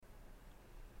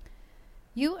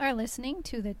You are listening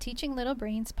to the Teaching Little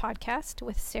Brains podcast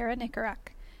with Sarah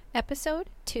Nicarac, episode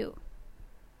 2.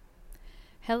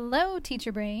 Hello,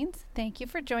 Teacher Brains. Thank you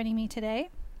for joining me today.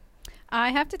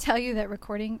 I have to tell you that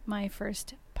recording my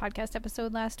first podcast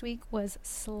episode last week was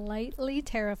slightly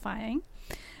terrifying.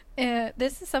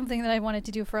 This is something that I wanted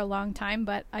to do for a long time,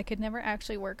 but I could never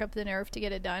actually work up the nerve to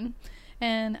get it done.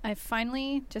 And I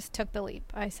finally just took the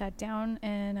leap. I sat down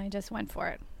and I just went for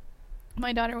it.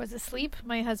 My daughter was asleep,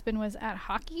 my husband was at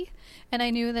hockey, and I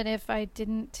knew that if I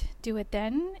didn't do it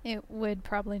then, it would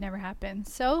probably never happen.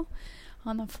 So,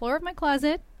 on the floor of my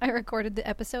closet, I recorded the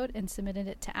episode and submitted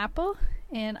it to Apple,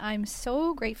 and I'm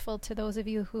so grateful to those of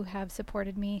you who have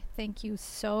supported me. Thank you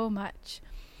so much.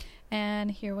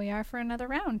 And here we are for another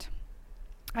round.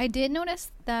 I did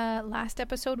notice the last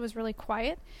episode was really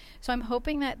quiet, so I'm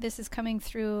hoping that this is coming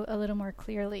through a little more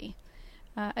clearly.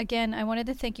 Again, I wanted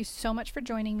to thank you so much for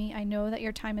joining me. I know that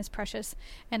your time is precious,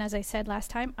 and as I said last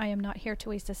time, I am not here to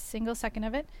waste a single second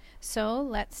of it, so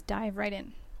let's dive right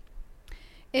in.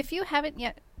 If you haven't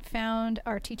yet found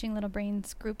our Teaching Little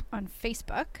Brains group on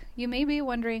Facebook, you may be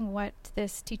wondering what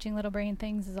this Teaching Little Brain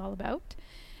things is all about.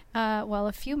 Well,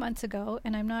 a few months ago,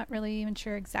 and I'm not really even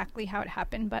sure exactly how it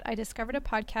happened, but I discovered a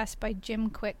podcast by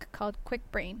Jim Kwik called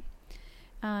Kwik Brain.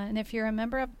 And if you're a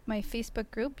member of my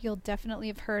Facebook group, you'll definitely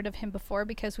have heard of him before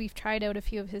because we've tried out a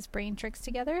few of his brain tricks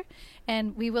together,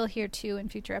 and we will hear too in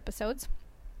future episodes.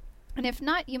 And if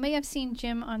not, you may have seen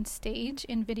Jim on stage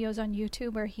in videos on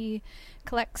YouTube where he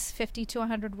collects 50 to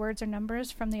 100 words or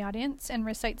numbers from the audience and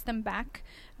recites them back,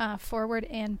 forward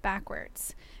and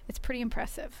backwards. It's pretty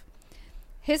impressive.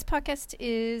 His podcast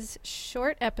is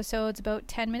short episodes, about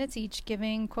 10 minutes each,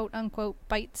 giving quote-unquote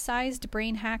bite-sized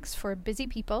brain hacks for busy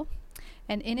people.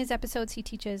 And in his episodes, he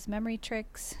teaches memory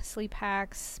tricks, sleep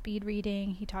hacks, speed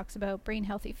reading. He talks about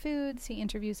brain-healthy foods. He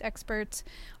interviews experts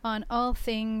on all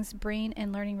things brain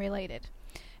and learning related.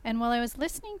 And while I was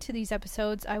listening to these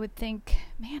episodes, I would think,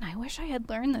 man, I wish I had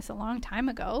learned this a long time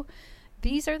ago.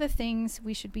 These are the things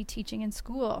we should be teaching in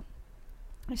school.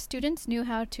 If students knew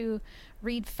how to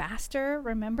read faster,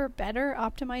 remember better,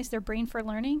 optimize their brain for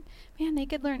learning, man, they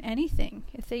could learn anything.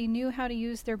 If they knew how to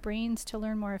use their brains to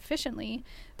learn more efficiently,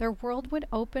 their world would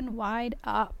open wide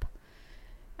up.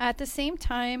 At the same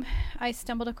time, I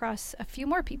stumbled across a few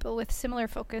more people with similar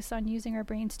focus on using our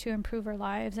brains to improve our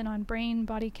lives and on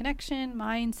brain-body connection,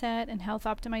 mindset, and health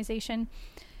optimization.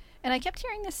 And I kept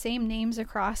hearing the same names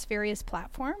across various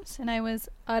platforms, and I was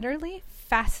utterly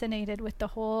fascinated with the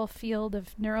whole field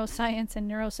of neuroscience and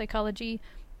neuropsychology.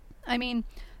 I mean,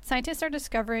 scientists are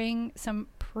discovering some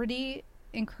pretty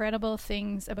incredible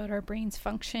things about our brain's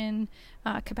function,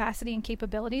 capacity, and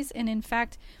capabilities. And in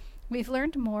fact, we've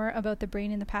learned more about the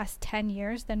brain in the past 10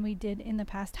 years than we did in the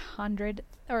past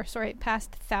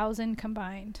 1,000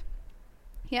 combined.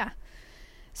 Yeah.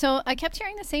 So I kept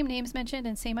hearing the same names mentioned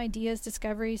and same ideas,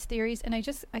 discoveries, theories, and I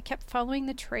kept following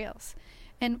the trails.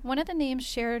 And one of the names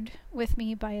shared with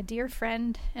me by a dear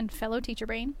friend and fellow teacher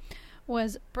brain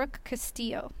was Brooke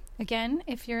Castillo. Again,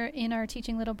 if you're in our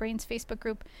Teaching Little Brains Facebook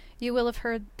group, you will have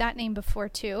heard that name before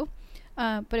too.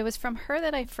 But it was from her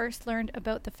that I first learned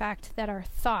about the fact that our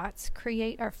thoughts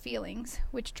create our feelings,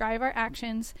 which drive our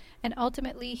actions and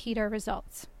ultimately heed our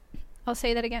results. I'll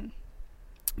say that again,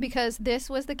 because this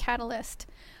was the catalyst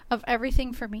of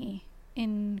everything for me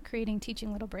in creating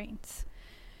Teaching Little Brains.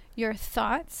 Your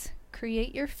thoughts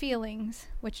create your feelings,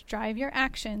 which drive your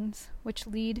actions, which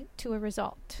lead to a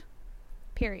result.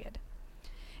 Period.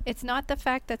 It's not the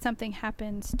fact that something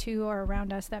happens to or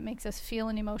around us that makes us feel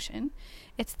an emotion.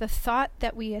 It's the thought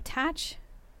that we attach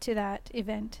to that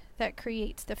event that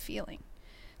creates the feeling.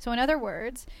 So in other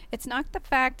words, it's not the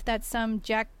fact that some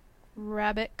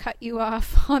jackrabbit cut you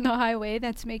off on the highway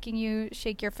that's making you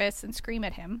shake your fists and scream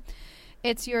at him.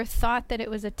 It's your thought that it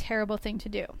was a terrible thing to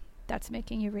do that's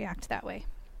making you react that way.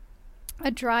 A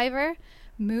driver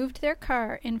moved their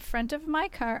car in front of my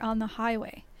car on the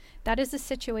highway. That is a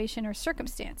situation or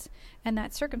circumstance, and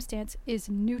that circumstance is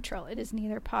neutral. It is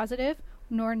neither positive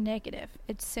nor negative.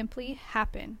 It simply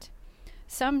happened.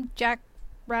 Some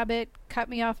jackrabbit cut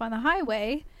me off on the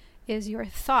highway is your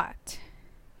thought.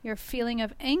 Your feeling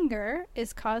of anger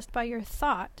is caused by your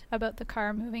thought about the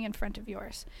car moving in front of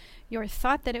yours. Your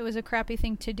thought that it was a crappy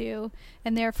thing to do,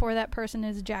 and therefore that person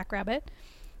is a jackrabbit.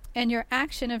 And your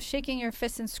action of shaking your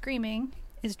fists and screaming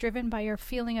is driven by your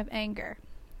feeling of anger.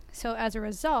 So as a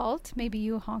result, maybe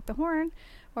you honk the horn,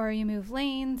 or you move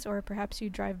lanes, or perhaps you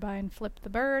drive by and flip the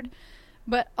bird.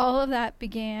 But all of that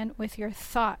began with your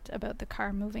thought about the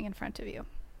car moving in front of you.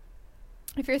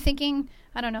 If you're thinking,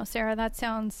 I don't know, Sarah, that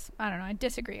sounds, I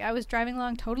disagree. I was driving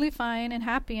along totally fine and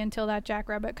happy until that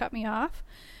jackrabbit cut me off.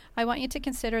 I want you to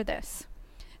consider this.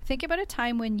 Think about a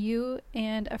time when you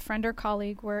and a friend or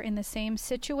colleague were in the same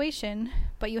situation,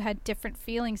 but you had different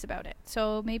feelings about it.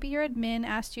 So maybe your admin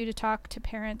asked you to talk to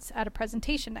parents at a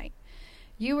presentation night.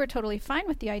 You were totally fine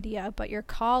with the idea, but your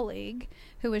colleague,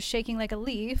 who was shaking like a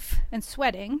leaf and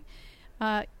sweating,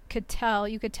 you could tell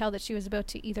that she was about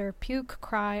to either puke,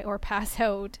 cry, or pass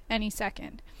out any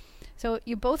second. So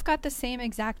you both got the same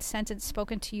exact sentence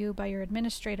spoken to you by your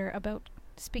administrator about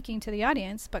speaking to the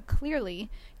audience, but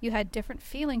clearly you had different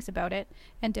feelings about it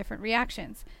and different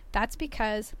reactions. That's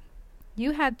because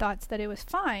you had thoughts that it was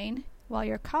fine, while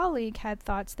your colleague had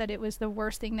thoughts that it was the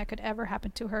worst thing that could ever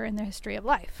happen to her in the history of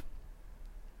life.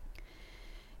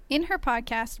 In her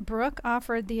podcast, Brooke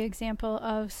offered the example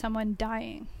of someone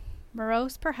dying.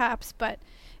 Morose perhaps, but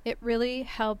it really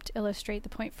helped illustrate the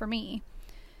point for me,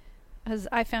 as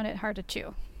I found it hard to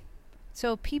chew.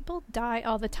 So people die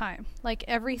all the time, like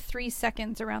every 3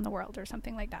 seconds around the world or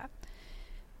something like that.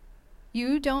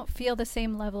 You don't feel the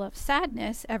same level of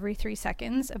sadness every 3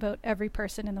 seconds about every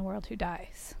person in the world who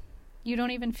dies. You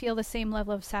don't even feel the same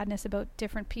level of sadness about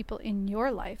different people in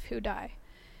your life who die.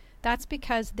 That's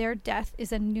because their death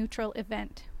is a neutral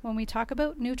event. When we talk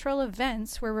about neutral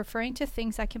events, we're referring to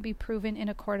things that can be proven in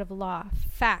a court of law,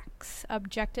 facts,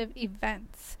 objective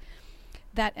events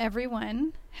that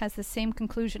everyone has the same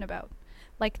conclusion about,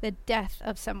 like the death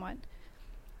of someone.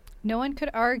 No one could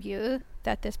argue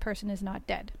that this person is not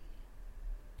dead.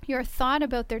 Your thought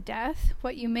about their death,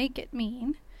 what you make it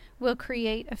mean, will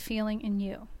create a feeling in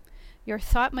you. Your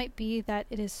thought might be that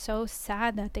it is so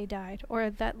sad that they died, or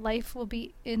that life will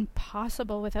be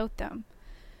impossible without them.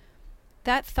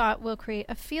 That thought will create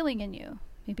a feeling in you,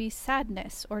 maybe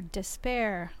sadness or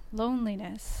despair,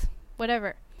 loneliness,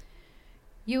 whatever.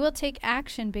 You will take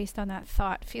action based on that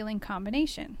thought-feeling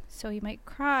combination. So you might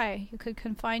cry, you could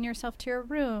confine yourself to your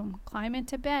room, climb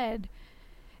into bed,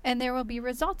 and there will be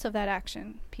results of that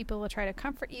action. People will try to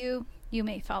comfort you, you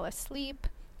may fall asleep,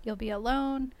 you'll be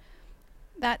alone.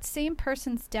 That same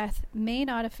person's death may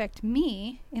not affect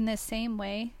me in the same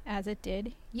way as it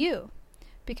did you,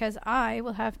 because I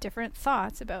will have different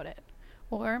thoughts about it,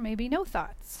 or maybe no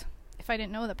thoughts, if I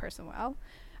didn't know the person well.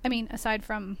 I mean, aside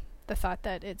from the thought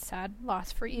that it's sad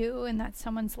loss for you and that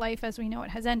someone's life as we know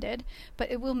it has ended,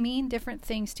 but it will mean different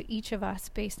things to each of us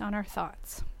based on our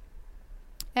thoughts.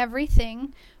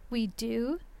 Everything we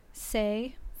do,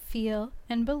 say, feel,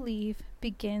 and believe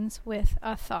begins with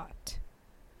a thought.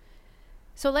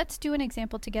 So let's do an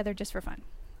example together just for fun.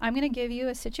 I'm going to give you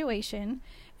a situation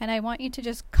and I want you to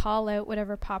just call out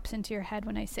whatever pops into your head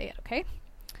when I say it, okay?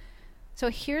 So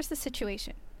here's the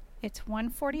situation. It's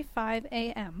 1:45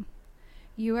 a.m.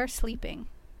 You are sleeping.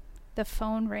 The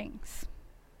phone rings.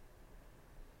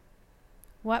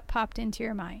 What popped into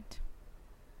your mind?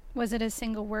 Was it a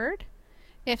single word?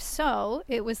 If so,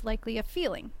 it was likely a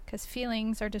feeling, because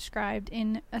feelings are described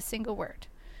in a single word.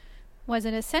 Was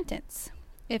it a sentence?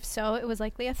 If so, it was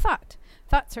likely a thought.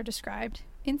 Thoughts are described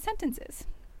in sentences.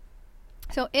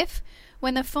 So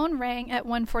when the phone rang at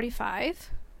 1:45,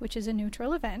 which is a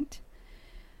neutral event,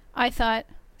 I thought,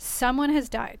 someone has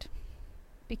died,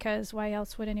 because why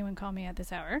else would anyone call me at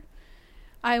this hour?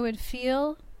 I would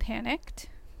feel panicked.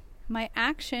 My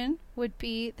action would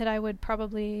be that I would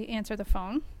probably answer the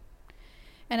phone,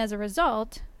 and as a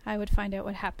result, I would find out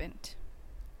what happened.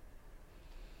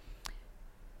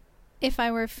 If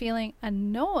I were feeling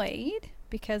annoyed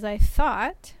because I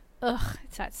thought,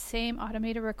 it's that same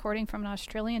automated recording from an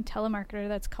Australian telemarketer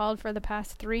that's called for the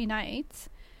past 3 nights,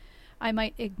 I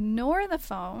might ignore the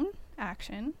phone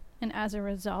action, and as a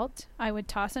result, I would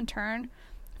toss and turn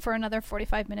for another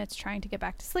 45 minutes trying to get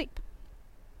back to sleep.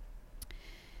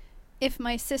 If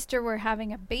my sister were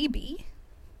having a baby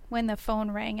when the phone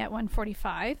rang at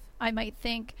 1:45, I might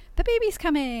think, the baby's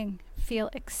coming, feel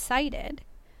excited,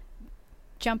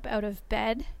 jump out of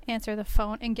bed, answer the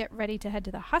phone, and get ready to head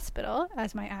to the hospital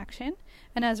as my action,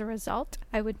 and as a result,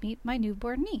 I would meet my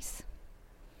newborn niece.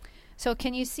 So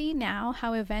can you see now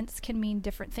how events can mean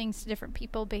different things to different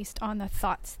people based on the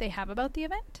thoughts they have about the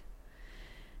event?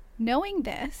 Knowing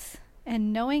this,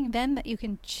 and knowing then that you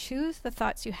can choose the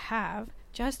thoughts you have,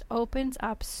 just opens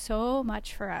up so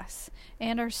much for us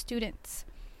and our students.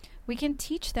 We can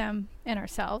teach them and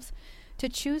ourselves to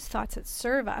choose thoughts that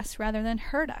serve us rather than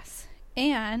hurt us,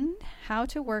 and how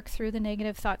to work through the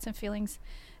negative thoughts and feelings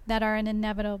that are an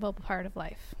inevitable part of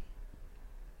life.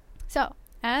 So,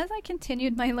 as I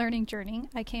continued my learning journey,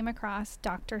 I came across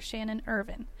Dr. Shannon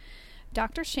Irvin.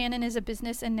 Dr. Shannon is a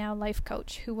business and now life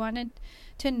coach who wanted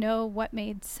to know what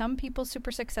made some people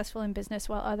super successful in business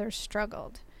while others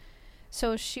struggled.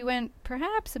 So she went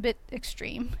perhaps a bit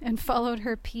extreme and followed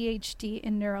her PhD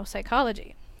in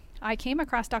neuropsychology. I came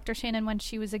across Dr. Shannon when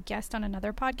she was a guest on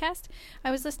another podcast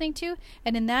I was listening to,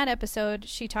 and in that episode,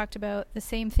 she talked about the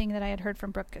same thing that I had heard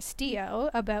from Brooke Castillo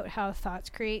about how thoughts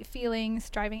create feelings,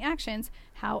 driving actions.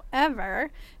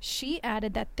 However, she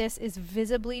added that this is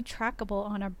visibly trackable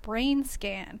on a brain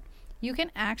scan. You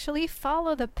can actually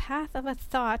follow the path of a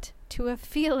thought to a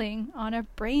feeling on a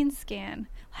brain scan.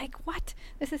 Like, what?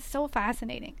 This is so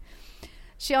fascinating.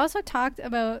 She also talked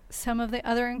about some of the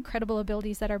other incredible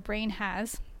abilities that our brain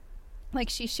has. Like,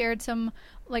 she shared some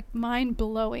like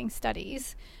mind-blowing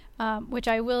studies, which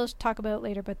I will talk about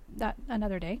later, but that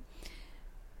another day.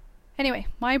 Anyway,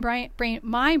 my brain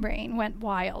went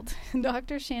wild.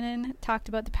 Dr. Shannon talked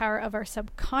about the power of our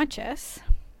subconscious,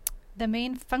 the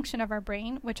main function of our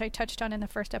brain, which I touched on in the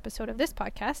first episode of this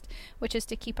podcast, which is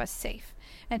to keep us safe.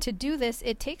 And to do this,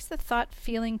 it takes the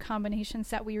thought-feeling combinations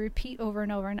that we repeat over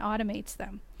and over and automates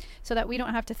them so that we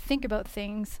don't have to think about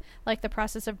things like the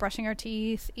process of brushing our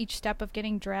teeth, each step of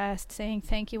getting dressed, saying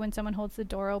thank you when someone holds the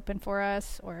door open for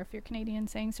us, or if you're Canadian,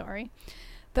 saying sorry.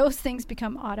 Those things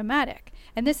become automatic.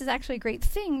 And this is actually a great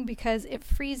thing because it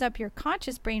frees up your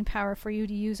conscious brain power for you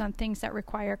to use on things that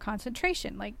require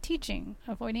concentration, like teaching,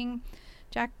 avoiding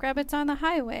jackrabbits on the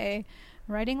highway,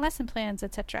 writing lesson plans,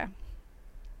 etc.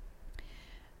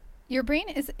 Your brain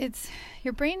is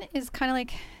kind of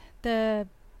like the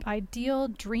ideal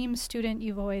dream student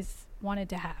you've always wanted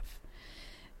to have.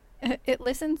 It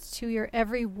listens to your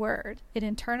every word. It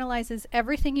internalizes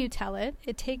everything you tell it.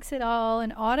 It takes it all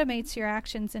and automates your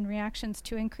actions and reactions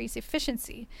to increase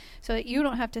efficiency so that you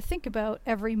don't have to think about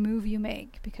every move you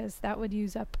make, because that would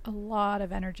use up a lot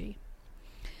of energy.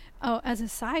 Oh, as a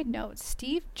side note,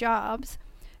 Steve Jobs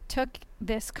took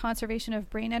this conservation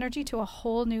of brain energy to a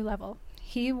whole new level.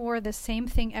 He wore the same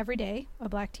thing every day, a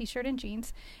black t-shirt and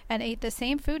jeans, and ate the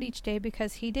same food each day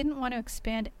because he didn't want to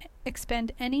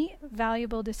expend any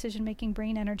valuable decision-making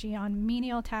brain energy on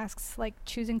menial tasks like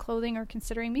choosing clothing or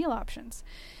considering meal options.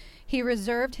 He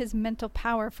reserved his mental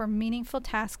power for meaningful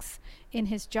tasks in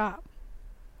his job.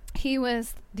 He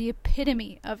was the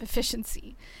epitome of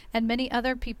efficiency, and many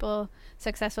other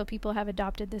successful people have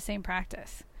adopted the same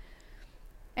practice.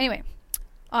 Anyway,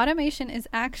 automation is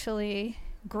actually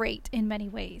great in many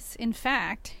ways. In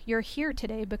fact, you're here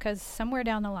today because somewhere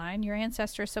down the line, your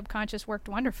ancestors' subconscious worked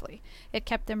wonderfully. It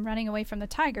kept them running away from the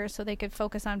tiger so they could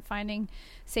focus on finding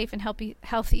safe and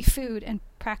healthy food and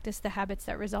practice the habits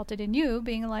that resulted in you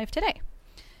being alive today.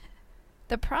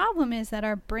 The problem is that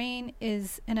our brain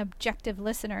is an objective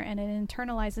listener and it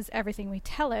internalizes everything we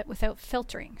tell it without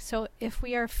filtering. So if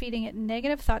we are feeding it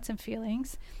negative thoughts and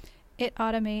feelings, it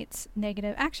automates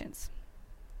negative actions.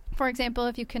 For example,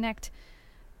 if you connect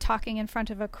talking in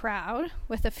front of a crowd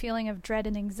with a feeling of dread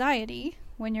and anxiety,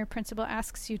 when your principal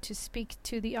asks you to speak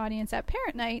to the audience at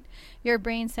parent night, your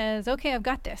brain says, okay, I've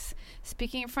got this.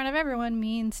 Speaking in front of everyone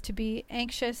means to be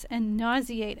anxious and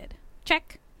nauseated.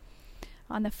 Check.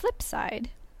 On the flip side,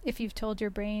 if you've told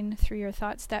your brain through your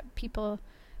thoughts that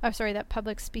that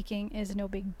public speaking is no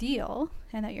big deal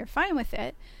and that you're fine with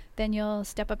it, then you'll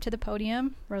step up to the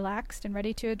podium, relaxed and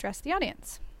ready to address the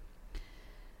audience.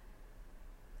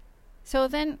 So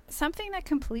then something that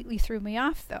completely threw me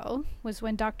off, though, was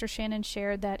when Dr. Shannon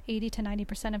shared that 80 to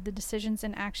 90% of the decisions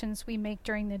and actions we make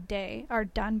during the day are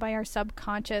done by our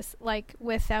subconscious, like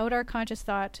without our conscious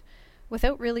thought,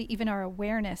 without really even our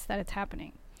awareness that it's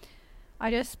happening. I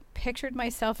just pictured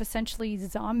myself essentially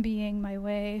zombieing my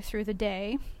way through the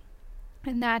day,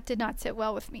 and that did not sit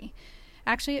well with me.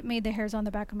 Actually, it made the hairs on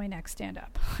the back of my neck stand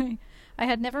up. I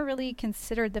had never really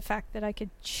considered the fact that I could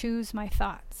choose my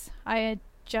thoughts. I had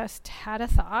just had a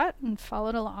thought and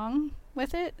followed along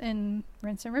with it and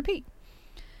rinse and repeat.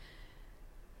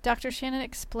 Dr. Shannon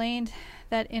explained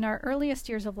that in our earliest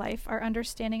years of life, our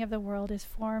understanding of the world is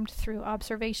formed through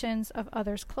observations of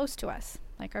others close to us,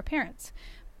 like our parents.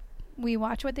 We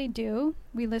watch what they do,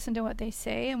 we listen to what they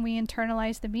say, and we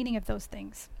internalize the meaning of those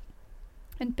things.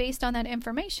 And based on that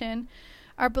information,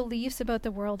 our beliefs about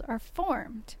the world are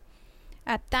formed.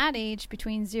 At that age,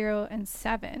 between 0 and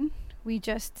 7, we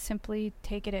just simply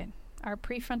take it in. Our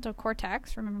prefrontal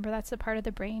cortex, remember that's the part of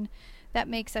the brain that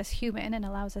makes us human and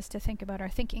allows us to think about our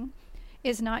thinking,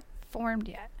 is not formed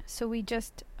yet. So we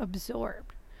just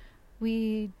absorb.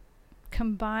 When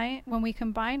we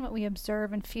combine what we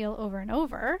observe and feel over and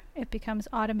over, it becomes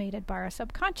automated by our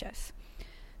subconscious.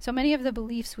 So many of the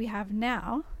beliefs we have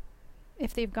now,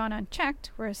 if they've gone unchecked,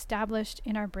 were established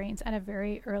in our brains at a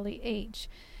very early age.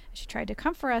 She tried to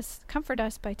comfort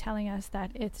us by telling us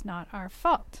that it's not our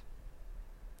fault.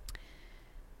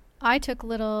 I took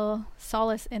little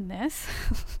solace in this,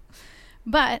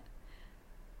 but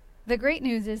the great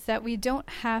news is that we don't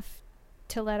have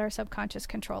to let our subconscious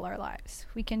control our lives.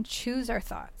 We can choose our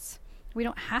thoughts. We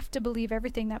don't have to believe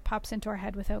everything that pops into our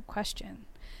head without question.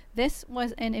 This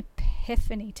was an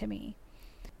epiphany to me.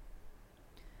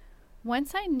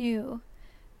 Once I knew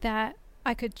that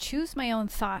I could choose my own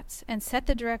thoughts and set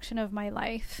the direction of my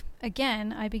life,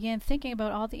 again, I began thinking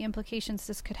about all the implications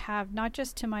this could have, not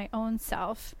just to my own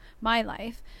self, my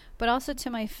life, but also to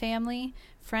my family,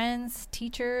 friends,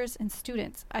 teachers, and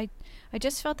students. I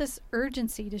just felt this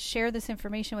urgency to share this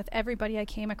information with everybody I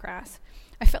came across.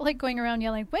 I felt like going around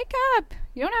yelling, "Wake up!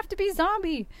 You don't have to be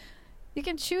zombie. You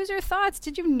can choose your thoughts.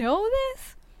 Did you know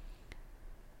this?"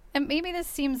 And maybe this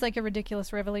seems like a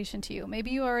ridiculous revelation to you. Maybe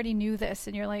you already knew this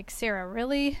and you're like, "Sarah,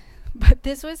 really?" But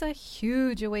this was a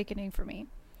huge awakening for me.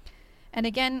 And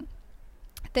again,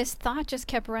 this thought just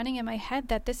kept running in my head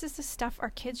that this is the stuff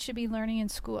our kids should be learning in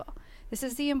school. This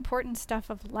is the important stuff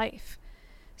of life.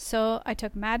 So I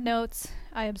took mad notes.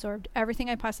 I absorbed everything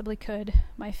I possibly could.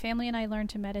 My family and I learned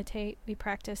to meditate. We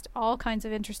practiced all kinds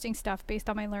of interesting stuff based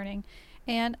on my learning.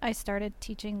 And I started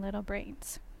teaching little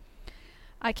brains.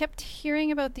 I kept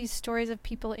hearing about these stories of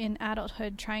people in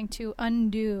adulthood trying to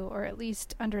undo or at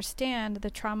least understand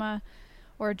the trauma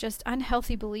or just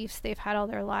unhealthy beliefs they've had all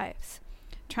their lives,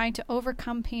 trying to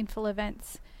overcome painful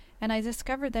events. And I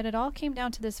discovered that it all came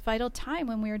down to this vital time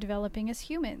when we were developing as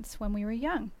humans, when we were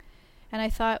young. And I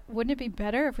thought, wouldn't it be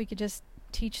better if we could just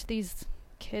teach these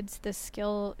kids this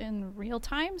skill in real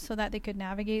time so that they could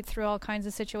navigate through all kinds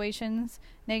of situations,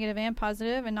 negative and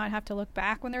positive, and not have to look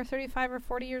back when they're 35 or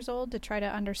 40 years old to try to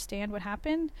understand what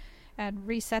happened and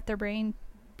reset their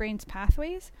brain's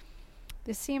pathways?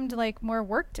 This seemed like more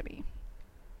work to me,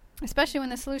 especially when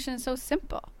the solution is so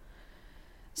simple.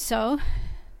 So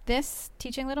this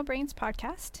Teaching Little Brains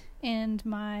podcast and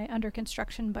my under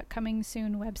construction but coming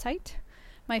soon website,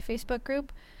 my Facebook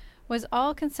group, was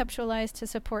all conceptualized to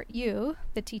support you,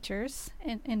 the teachers,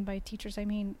 and by teachers I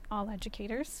mean all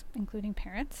educators, including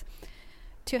parents,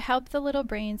 to help the little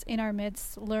brains in our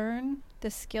midst learn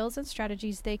the skills and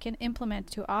strategies they can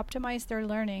implement to optimize their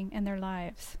learning and their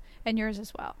lives, and yours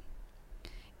as well.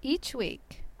 Each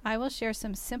week, I will share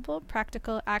some simple,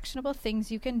 practical, actionable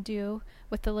things you can do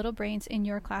with the little brains in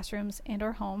your classrooms and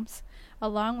or homes,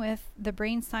 along with the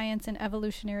brain science and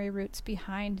evolutionary roots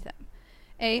behind them.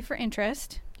 A, for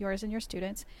interest, yours and your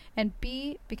students, and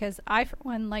B, because I, for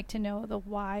one, like to know the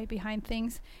why behind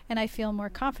things, and I feel more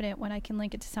confident when I can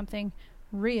link it to something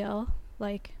real,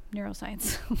 like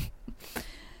neuroscience.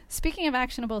 Speaking of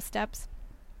actionable steps,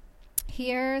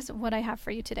 here's what I have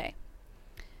for you today.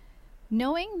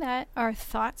 Knowing that our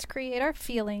thoughts create our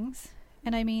feelings,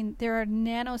 and I mean there are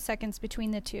nanoseconds between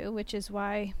the two, which is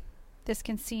why this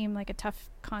can seem like a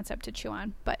tough concept to chew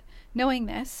on, but knowing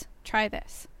this, try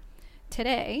this.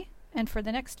 Today, and for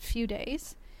the next few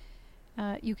days,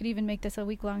 you could even make this a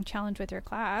week-long challenge with your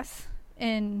class.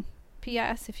 In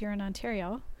PS, if you're in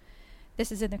Ontario,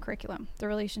 this is in the curriculum, the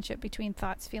relationship between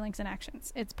thoughts, feelings, and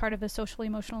actions. It's part of the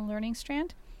social-emotional learning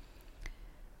strand.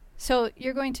 So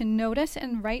you're going to notice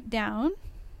and write down,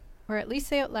 or at least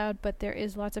say out loud, but there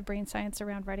is lots of brain science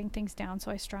around writing things down,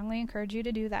 so I strongly encourage you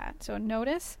to do that. So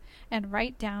notice and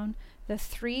write down the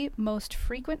 3 most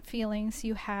frequent feelings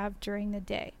you have during the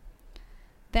day.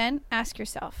 Then ask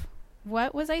yourself,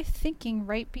 what was I thinking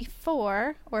right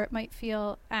before, or it might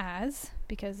feel as,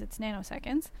 because it's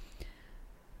nanoseconds,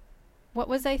 what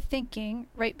was I thinking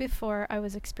right before I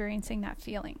was experiencing that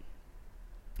feeling?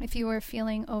 If you were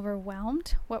feeling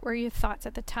overwhelmed, what were your thoughts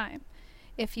at the time?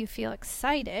 If you feel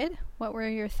excited, what were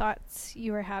your thoughts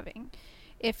you were having?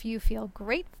 If you feel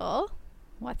grateful,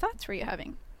 what thoughts were you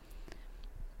having?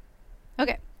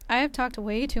 Okay. I have talked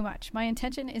way too much. My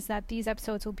intention is that these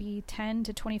episodes will be 10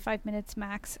 to 25 minutes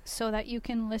max so that you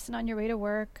can listen on your way to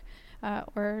work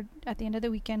or at the end of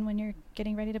the weekend when you're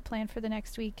getting ready to plan for the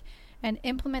next week and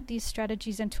implement these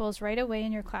strategies and tools right away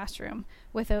in your classroom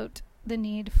without the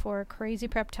need for crazy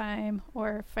prep time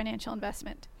or financial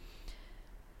investment.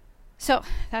 So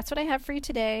that's what I have for you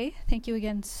today. Thank you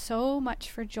again so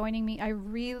much for joining me. I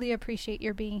really appreciate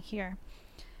your being here.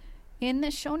 In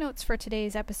the show notes for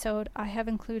today's episode, I have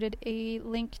included a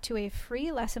link to a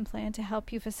free lesson plan to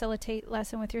help you facilitate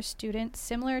lesson with your students,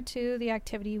 similar to the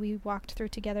activity we walked through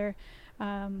together,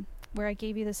 where I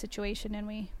gave you the situation and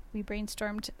we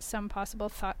brainstormed some possible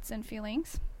thoughts and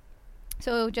feelings.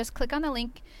 So just click on the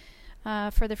link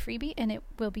for the freebie and it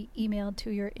will be emailed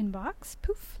to your inbox,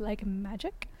 poof, like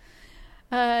magic.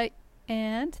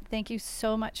 And thank you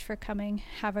so much for coming.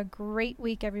 Have a great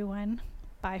week, everyone.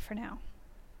 Bye for now.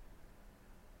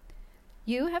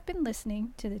 You have been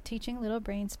listening to the Teaching Little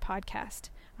Brains podcast.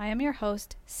 I am your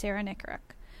host, Sarah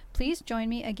Nickorook. Please join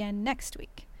me again next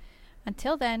week.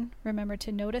 Until then, remember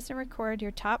to notice and record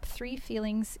your top 3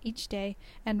 feelings each day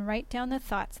and write down the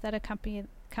thoughts that accompany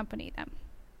them.